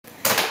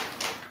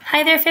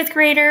Hi there, fifth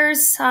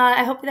graders.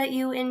 I hope that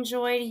you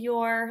enjoyed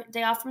your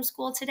day off from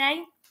school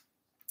today.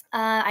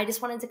 I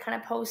just wanted to kind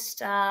of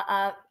post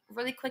a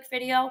really quick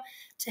video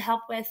to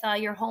help with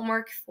your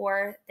homework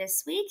for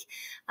this week.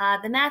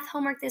 The math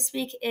homework this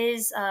week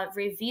is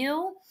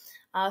review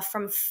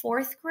from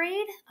fourth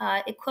grade,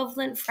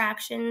 equivalent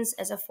fractions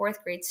as a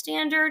fourth grade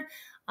standard.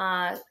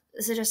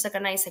 This is just like a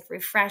nice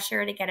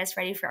refresher to get us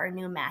ready for our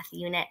new math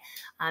unit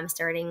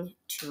starting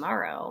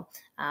tomorrow,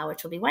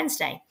 which will be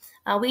Wednesday.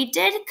 We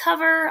did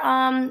cover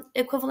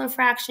equivalent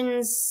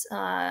fractions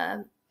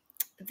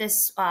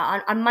this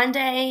on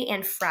Monday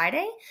and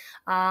Friday.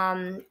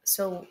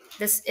 So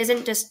this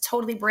isn't just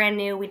totally brand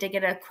new. We did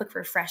get a quick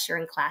refresher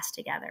in class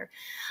together.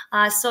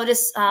 So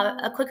just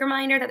a quick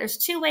reminder that there's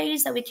two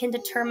ways that we can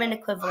determine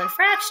equivalent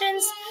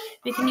fractions.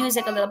 We can use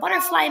like a little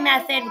butterfly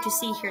method, which you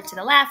see here to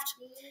the left,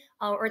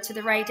 or to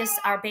the right, just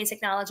our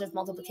basic knowledge of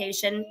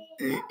multiplication,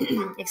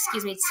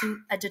 excuse me, to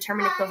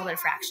determine equivalent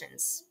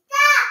fractions.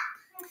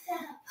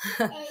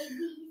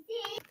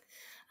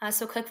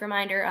 So quick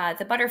reminder,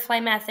 the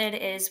butterfly method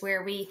is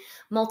where we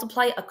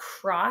multiply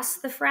across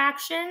the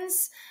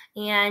fractions,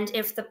 and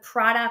if the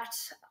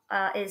product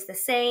is the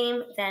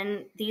same,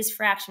 then these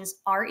fractions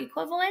are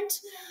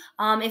equivalent.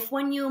 If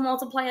when you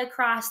multiply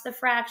across the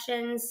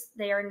fractions,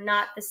 they are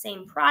not the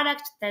same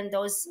product, then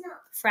those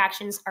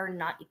fractions are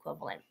not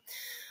equivalent.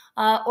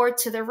 Or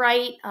to the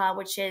right,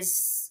 which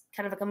is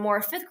kind of like a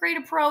more fifth grade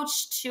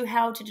approach to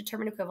how to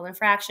determine equivalent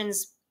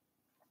fractions,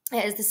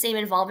 is the same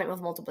involvement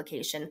with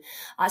multiplication.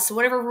 So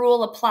whatever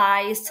rule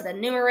applies to the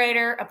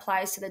numerator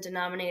applies to the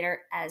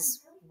denominator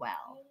as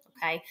well.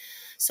 Okay,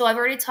 so I've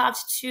already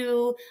talked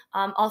to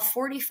all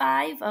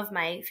 45 of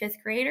my fifth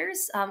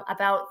graders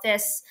about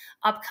this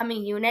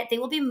upcoming unit. They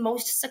will be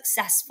most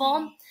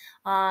successful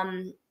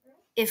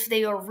if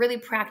they are really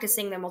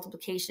practicing their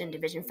multiplication and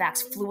division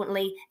facts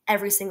fluently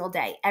every single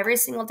day. Every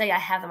single day I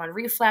have them on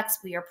reflex.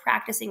 We are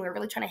practicing. We're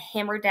really trying to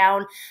hammer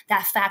down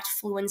that fact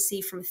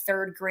fluency from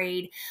third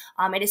grade.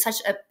 It is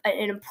such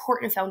an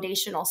important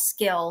foundational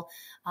skill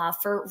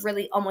for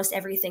really almost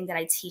everything that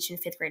I teach in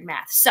fifth grade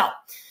math. So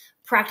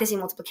practicing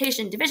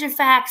multiplication, division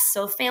facts.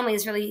 So family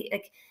is really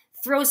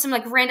throw some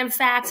random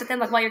facts at them,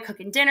 while you're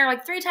cooking dinner,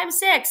 3 times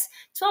 6,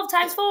 12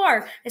 times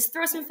 4. Just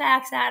throw some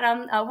facts at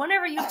them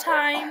whenever you have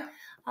time.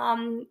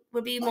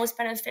 Would be most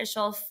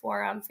beneficial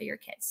for your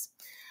kids.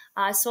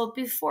 So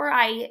before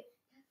I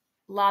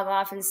log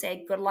off and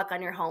say good luck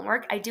on your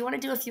homework, I do want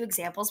to do a few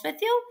examples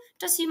with you,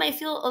 just so you might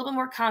feel a little bit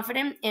more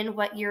confident in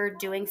what you're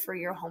doing for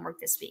your homework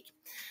this week.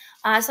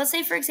 So let's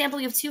say, for example,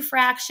 you have two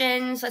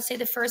fractions. Let's say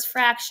the first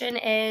fraction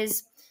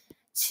is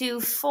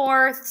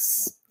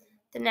 2/4.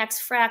 The next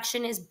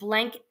fraction is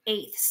blank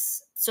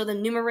eighths. So the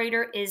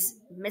numerator is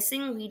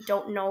missing. We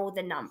don't know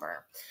the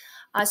number.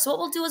 So what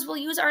we'll do is we'll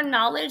use our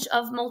knowledge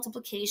of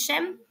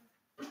multiplication,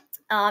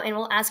 and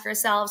we'll ask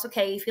ourselves,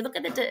 okay, if you look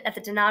at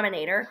the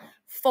denominator,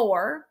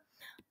 4,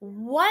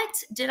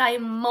 what did I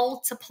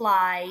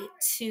multiply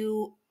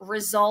to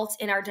result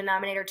in our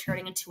denominator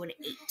turning into an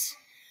 8?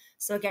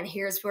 So again,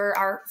 here's where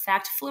our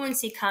fact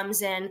fluency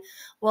comes in.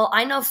 Well,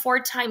 I know 4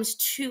 times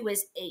 2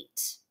 is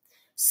 8.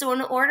 So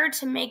in order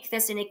to make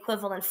this an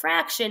equivalent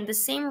fraction, the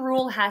same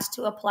rule has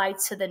to apply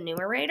to the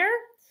numerator.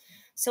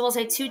 So we'll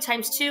say 2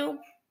 times 2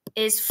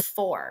 is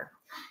 4.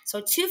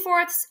 So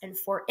 2/4 and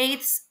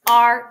 4/8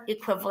 are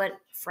equivalent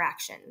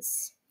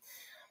fractions.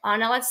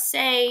 Now let's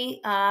say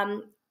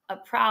a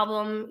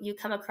problem you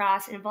come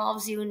across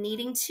involves you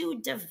needing to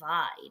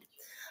divide.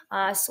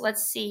 So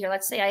let's see here.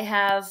 Let's say I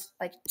have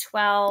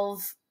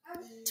 12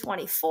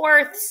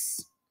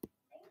 24ths,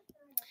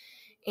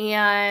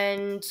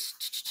 and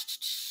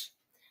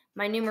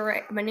my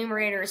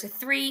numerator is a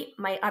 3.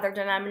 My other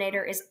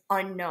denominator is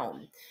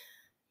unknown.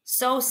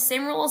 So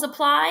same rules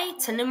apply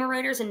to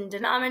numerators and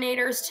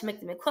denominators to make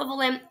them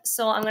equivalent.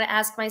 So I'm going to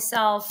ask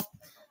myself,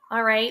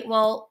 all right,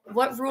 well,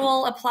 what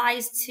rule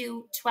applies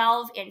to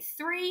 12 and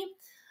 3?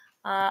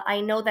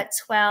 I know that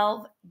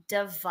 12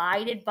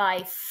 divided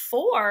by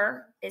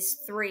 4 is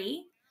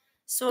 3.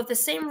 So if the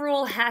same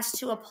rule has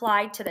to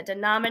apply to the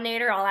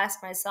denominator, I'll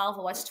ask myself,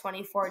 well, what's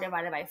 24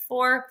 divided by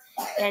 4?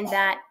 And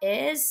that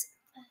is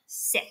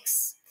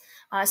 6.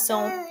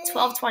 So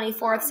 12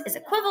 24ths is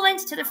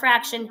equivalent to the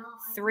fraction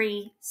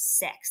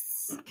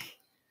 3/6.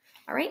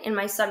 All right, and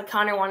my son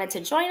Connor wanted to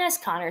join us.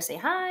 Connor, say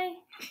hi.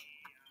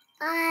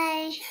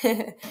 Hi. All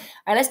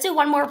right, let's do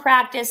one more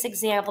practice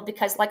example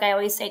because, like I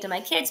always say to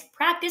my kids,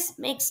 practice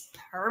makes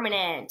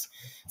permanent.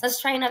 So let's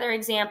try another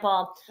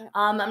example.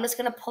 I'm just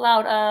going to pull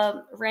out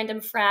a random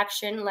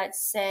fraction.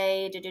 Let's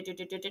say,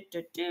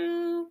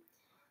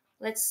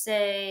 let's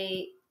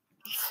say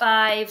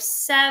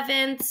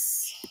 5/7.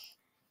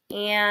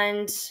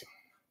 And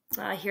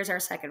here's our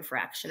second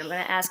fraction. I'm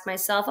going to ask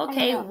myself,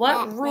 okay,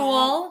 what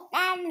rule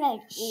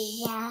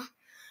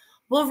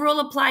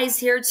applies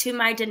here to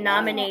my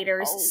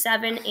denominators,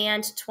 7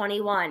 and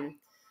 21?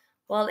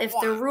 Well, if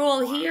the rule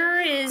here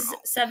is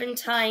 7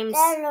 times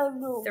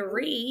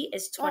 3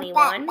 is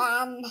 21,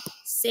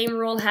 same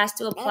rule has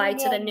to apply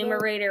to the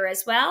numerator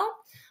as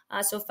well.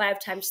 So 5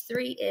 times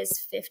 3 is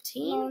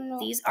 15.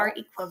 These are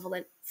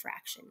equivalent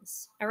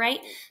fractions. All right.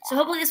 So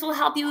hopefully this will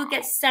help you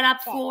get set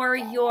up for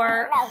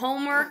your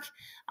homework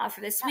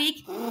for this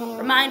week.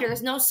 Reminder,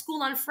 there's no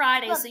school on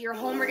Friday, so your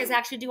homework is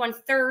actually due on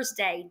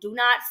Thursday. Do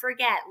not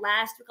forget.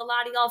 Last week, a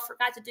lot of y'all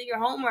forgot to do your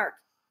homework.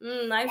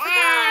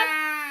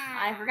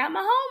 I forgot my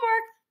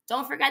homework.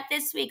 Don't forget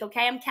this week,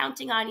 okay? I'm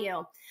counting on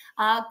you.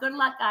 Good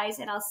luck, guys,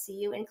 and I'll see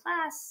you in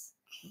class.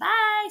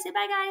 Bye. Say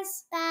bye,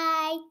 guys.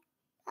 Bye.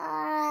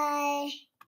 Bye.